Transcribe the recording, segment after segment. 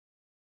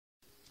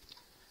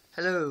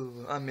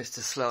Hello, I'm Mr.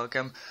 Slug.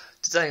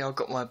 Today I've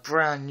got my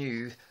brand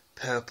new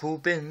purple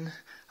bin,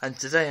 and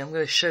today I'm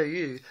going to show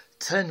you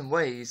 10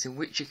 ways in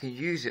which you can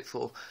use it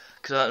for.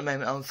 Because at the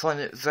moment I'm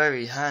finding it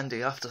very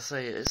handy. I have to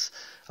say it's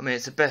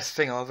the best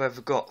thing I've ever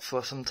got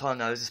for some time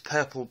now. Is this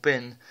purple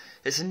bin.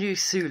 It's a new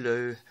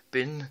Sulo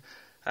bin,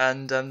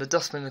 and the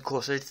dustmen, of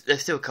course, they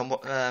still come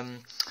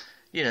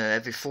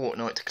every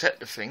fortnight to collect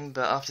the thing,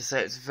 but I have to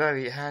say it's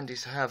very handy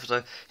to have.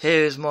 So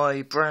here's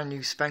my brand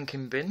new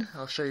spanking bin.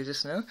 I'll show you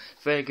this now.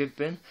 Very good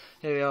bin.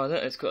 Here we are.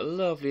 Look, it's got a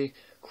lovely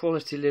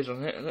quality lid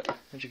on it, look,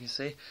 as you can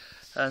see,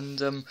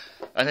 and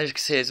as you can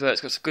see as well,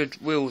 it's got some good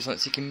wheels on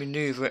it, so you can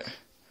manoeuvre it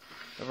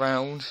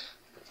around.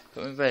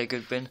 Got a very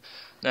good bin.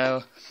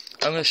 Now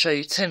I'm going to show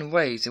you 10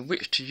 ways in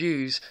which to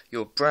use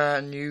your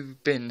brand new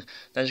bin.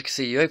 Now, as you can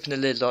see, you open the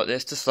lid like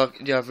this, just like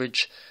the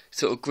average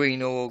sort of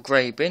green or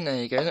grey bin.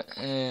 There you go.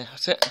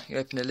 That's it. You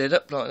open the lid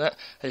up like that.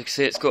 As you can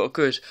see, it's got a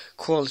good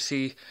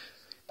quality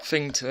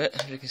thing to it.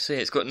 As you can see,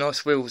 it's got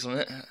nice wheels on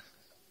it.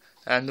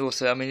 And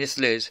also, this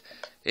lid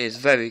is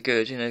very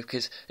good,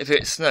 because if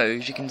it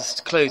snows, you can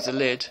just close the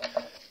lid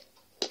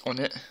on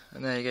it,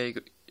 and there you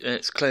go.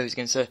 It's closed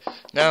again. So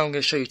now I'm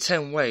going to show you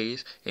 10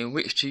 ways in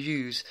which to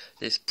use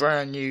this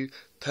brand new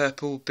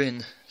purple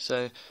bin.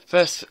 So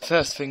first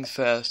things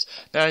first.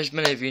 Now, as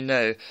many of you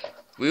know,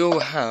 we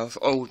all have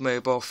old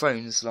mobile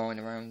phones lying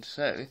around.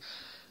 So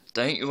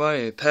don't you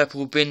worry, a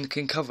purple bin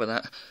can cover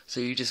that.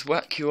 So you just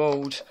whack your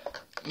old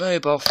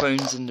mobile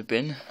phones in the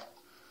bin,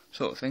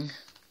 sort of thing.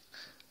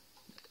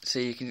 So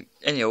you can,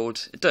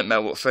 it don't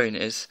matter what phone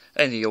it is,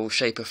 any old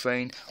shape of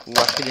phone,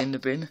 whack it in the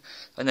bin.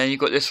 And then you've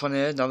got this one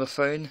here, another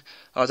phone.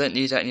 I don't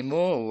need that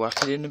anymore,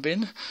 whack it in the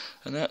bin,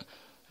 and that.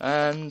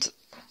 And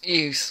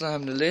you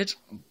slam the lid,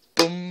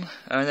 boom,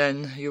 and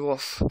then you're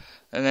off.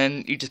 And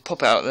then you just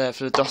pop it out there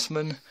for the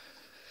dustman.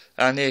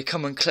 And here,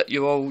 come and collect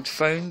your old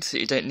phones that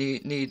you don't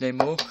need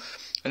anymore.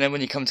 And then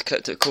when you come to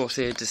collect it, of course,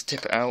 here, just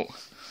tip it out,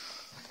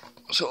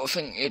 sort of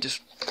thing. You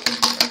just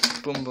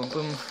boom, boom,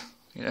 boom,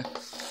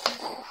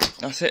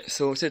 That's it,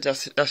 sorted.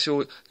 That's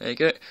your. There you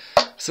go.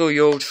 So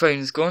your old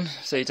phone's gone,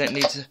 so you don't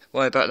need to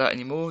worry about that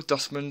anymore.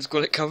 Dustman's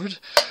got it covered.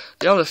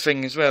 The other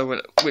thing as well,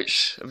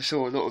 which I'm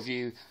sure a lot of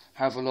you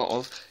have a lot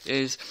of,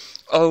 is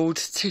old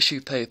tissue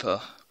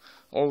paper.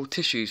 Old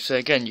tissues. So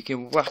again, you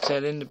can whack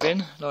that in the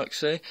bin, like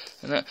so.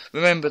 And that.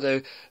 Remember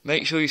though,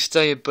 make sure you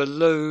stay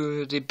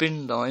below the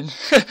bin line,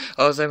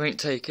 otherwise they won't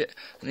take it.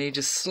 And then you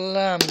just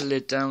slam the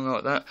lid down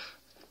like that.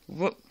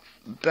 Whoop,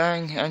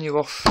 bang, and you're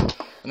off.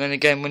 And then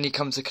again, when you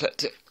come to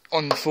collect it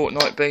on the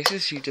fortnight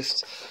basis, you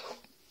just,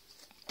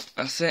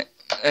 that's it,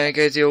 there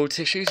goes the old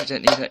tissues, you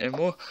don't need that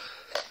anymore.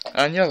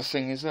 And the other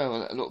thing as well,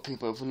 that a lot of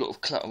people have a lot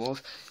of clutter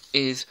of,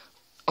 is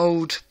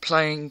old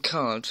playing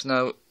cards.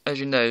 Now, as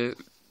you know,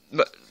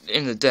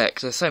 in the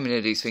deck, there's so many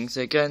of these things,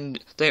 so again,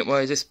 don't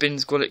worry, this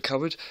bin's got it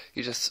covered.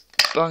 You just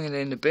bung it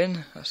in the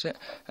bin, that's it,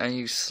 and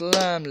you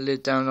slam the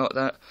lid down like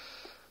that.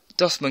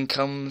 Dustman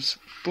comes,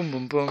 boom,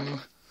 boom,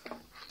 boom,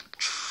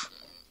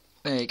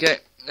 there you go,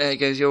 there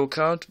goes your old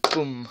card,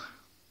 boom.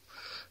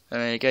 And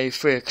there you go,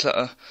 free of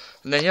clutter.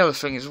 And then the other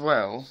thing as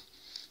well,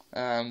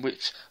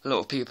 which a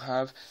lot of people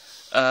have,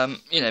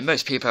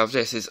 most people have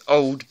this, is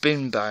old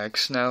bin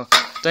bags. Now,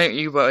 don't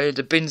you worry,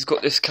 the bin's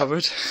got this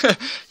covered.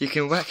 You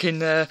can whack in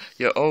there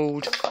your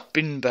old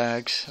bin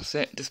bags. That's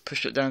it, just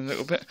push it down a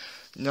little bit.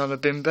 Another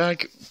bin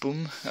bag,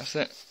 boom, that's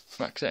it,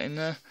 whack that in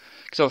there.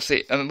 Because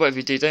obviously, whatever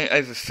you do, don't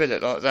overfill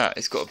it like that.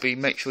 It's got to be,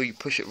 make sure you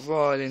push it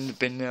right in the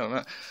bin there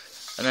like that.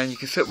 And then you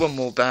can fit one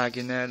more bag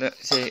in there.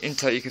 Let's see, in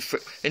total you can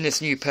fit, in this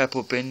new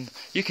purple bin,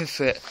 you can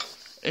fit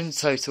in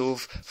total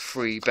of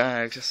 3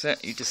 bags. That's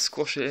it. You just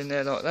squash it in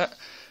there like that.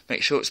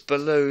 Make sure it's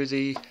below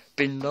the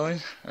bin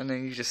line, and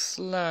then you just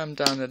slam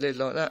down the lid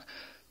like that.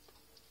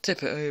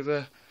 Tip it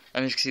over,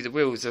 and as you can see, the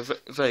wheels are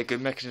a very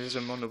good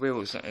mechanism on the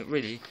wheels. It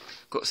really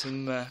got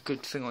some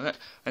good thing on it.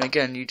 And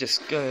again, you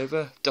just go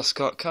over. Dust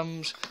cart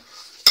comes,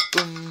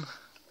 boom,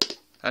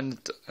 and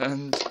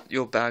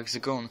your bags are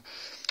gone.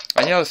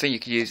 And the other thing you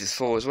can use this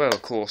for as well,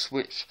 of course,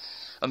 which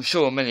I'm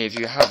sure many of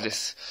you have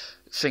this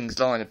things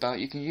lying about,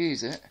 you can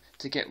use it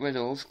to get rid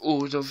of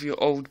all of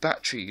your old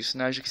batteries.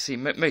 Now, as you can see,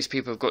 most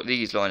people have got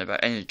these lying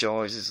about,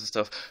 energizers and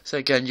stuff. So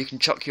again, you can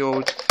chuck your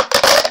old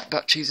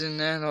batteries in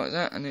there like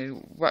that, and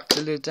you whack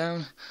the lid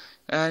down,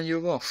 and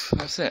you're off.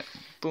 That's it.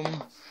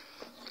 Boom.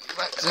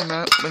 Whack them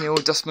out when the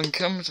old dustman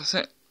comes. That's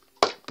it.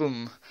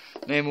 Boom.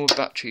 No more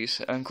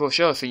batteries. And of course,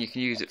 the other thing you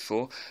can use it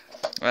for,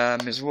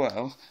 as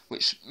well,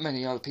 which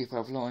many other people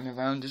have lying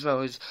around as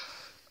well, is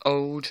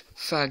old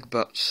fag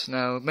butts.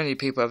 Now, many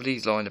people have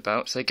these lying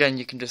about, so again,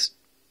 you can just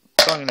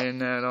bung it in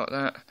there like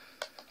that,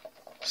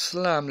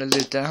 slam the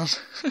lid down,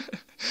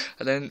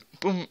 and then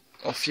boom,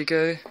 off you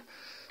go.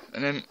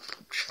 And then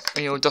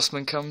when your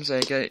dustman comes, there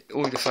you go,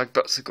 all your fag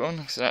butts are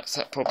gone, so that's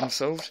that problem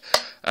solved.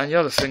 And the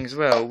other thing as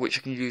well, which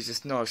you can use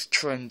this nice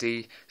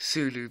trendy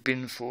Sulo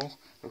bin for,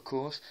 of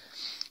course,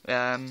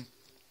 again,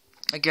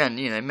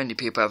 many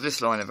people have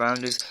this lying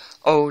around, is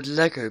old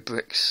Lego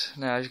bricks.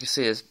 Now, as you can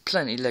see, there's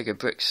plenty of Lego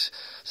bricks.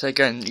 So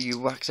again, you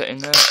whack that in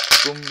there,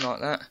 boom,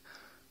 like that.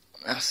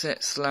 That's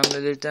it. Slam the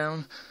lid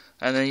down,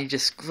 and then you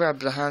just grab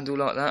the handle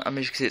like that. I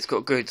mean, you can see it's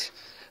got good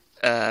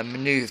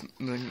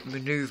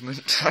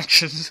manoeuvrement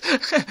actions.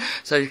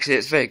 So you can see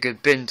it's a very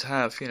good bin to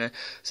have, you know.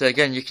 So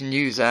again, you can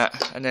use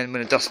that, and then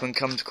when a dustman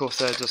comes, of course,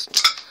 they're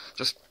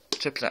just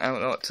tipping it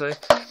out like so.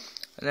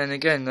 And then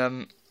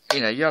again, you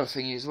know, the other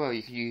thing as well,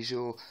 you can use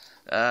your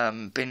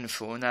bin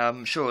for. Now,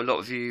 I'm sure a lot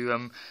of you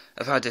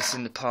have had this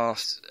in the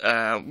past,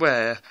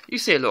 where you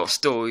see a lot of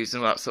stories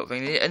and all that sort of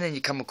thing, and then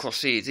you come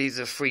across these. These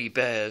are free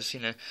bears, you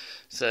know.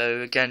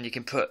 So again, you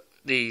can put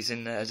these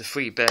in there as a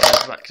free bear,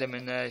 whack them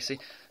in there. You see,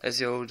 there's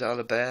the old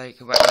other bear. You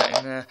can whack that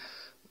in there,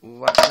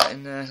 whack that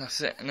in there. That's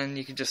it. And then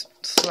you can just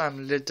slam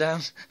the lid down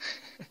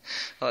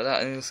like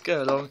that, and it'll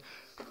go along.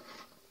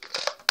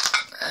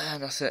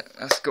 And that's it.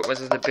 That's got rid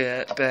of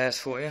the bears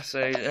for you.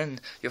 So then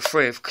you're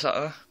free of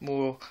clutter,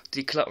 more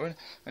decluttering.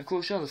 And of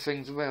course, the other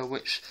things as well,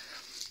 which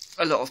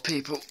a lot of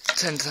people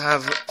tend to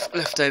have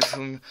left over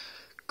from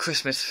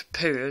Christmas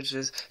periods,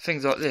 is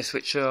things like this,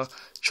 which are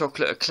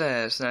chocolate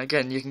eclairs. Now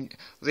again,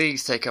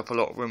 these take up a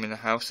lot of room in the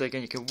house. So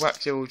again, you can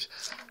whack the old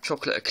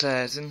chocolate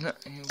eclairs in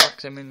that, and you whack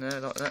them in there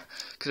like that.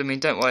 Because I mean,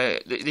 don't worry,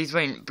 these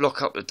won't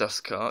block up the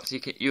dust carts.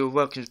 You're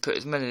welcome to put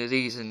as many of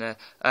these in there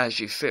as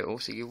you feel.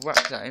 So you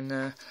whack that in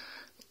there.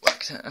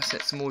 Whack that, that's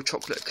it, some more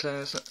chocolate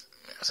eclairs,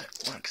 that's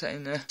it, whack that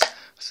in there.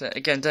 So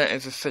again, don't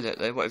overfill it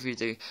though, whatever you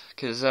do,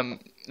 because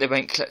they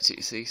won't collect it,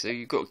 you see, so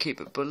you've got to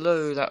keep it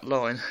below that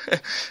line.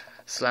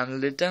 Slam the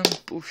lid down,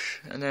 boosh,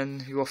 and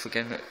then you're off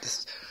again.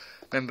 Just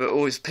remember,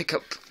 always pick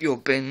up your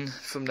bin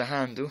from the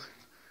handle,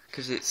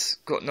 because it's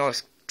got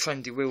nice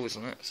trendy wheels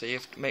on it, so you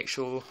have to make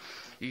sure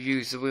you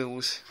use the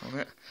wheels on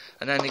it.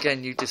 And then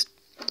again, they just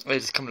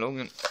come along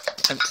and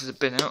empty the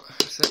bin out,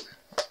 that's it.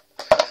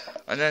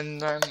 And then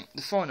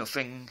the final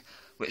thing,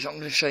 which I'm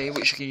going to show you,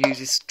 which you can use,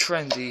 is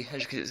trendy.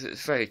 As you can see,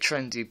 it's a very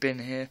trendy bin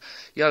here.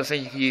 The other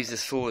thing you can use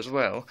this for as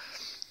well,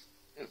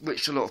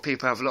 which a lot of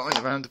people have lying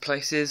around the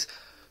place, is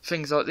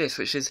things like this,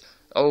 which is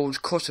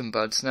old cotton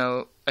buds.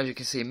 Now, as you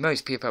can see,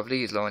 most people have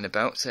these lying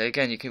about. So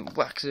again, you can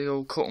whack the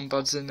old cotton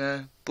buds in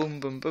there. Boom,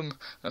 boom, boom.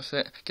 That's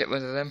it. Get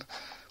rid of them.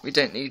 We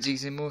don't need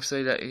these anymore.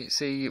 So that you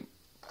see.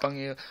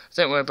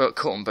 Don't worry about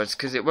cotton buds,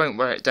 because it won't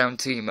wear it down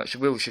too much. The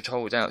wheel should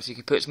hold out, so you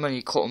can put as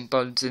many cotton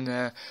buds in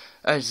there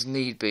as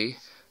need be.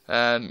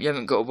 You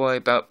haven't got to worry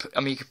about. I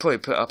mean, you could probably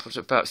put up to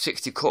about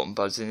 60 cotton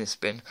buds in this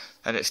bin,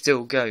 and it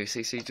still goes. So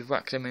you just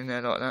whack them in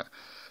there like that.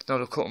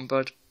 Another cotton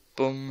bud,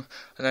 boom,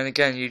 and then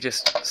again you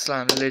just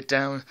slam the lid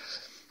down,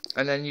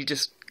 and then you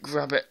just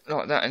grab it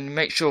like that, and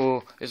make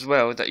sure as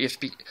well that you have to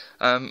be.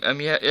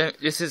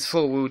 This is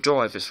 4-wheel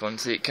drive, this one,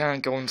 so it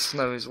can go on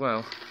snow as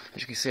well.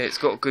 As you can see, it's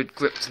got a good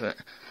grip to it,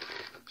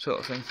 sort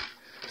of thing.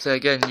 So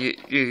again,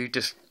 you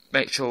just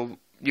make sure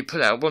you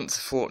pull out once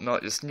a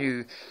fortnight this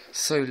new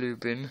Sulo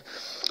bin,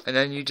 and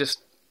then you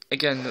just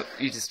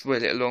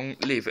wheel it along,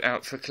 leave it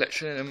out for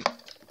collection,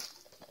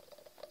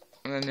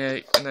 and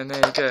then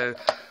there you go,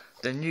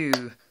 the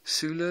new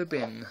Sulo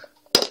bin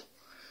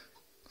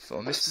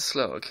for Mr.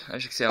 Slug.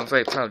 As you can see, I'm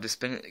very proud of this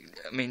bin.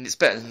 I mean, it's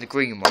better than the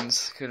green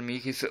ones. I mean,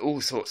 you can fit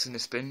all sorts in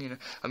this bin, you know.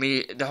 I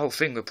mean, the whole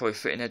thing would probably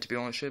fit in there, to be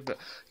honest with you, but,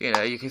 you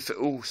know, you can fit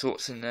all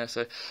sorts in there.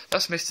 So,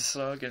 that's Mr.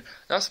 Slug, and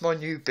that's my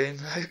new bin.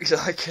 I hope you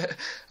like it.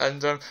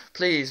 And,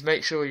 please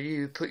make sure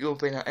you put your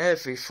bin out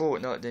every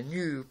fortnight. The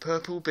new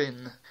purple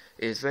bin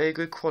is very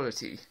good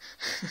quality.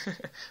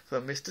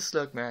 From Mr.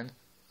 Slugman.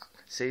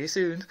 See you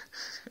soon.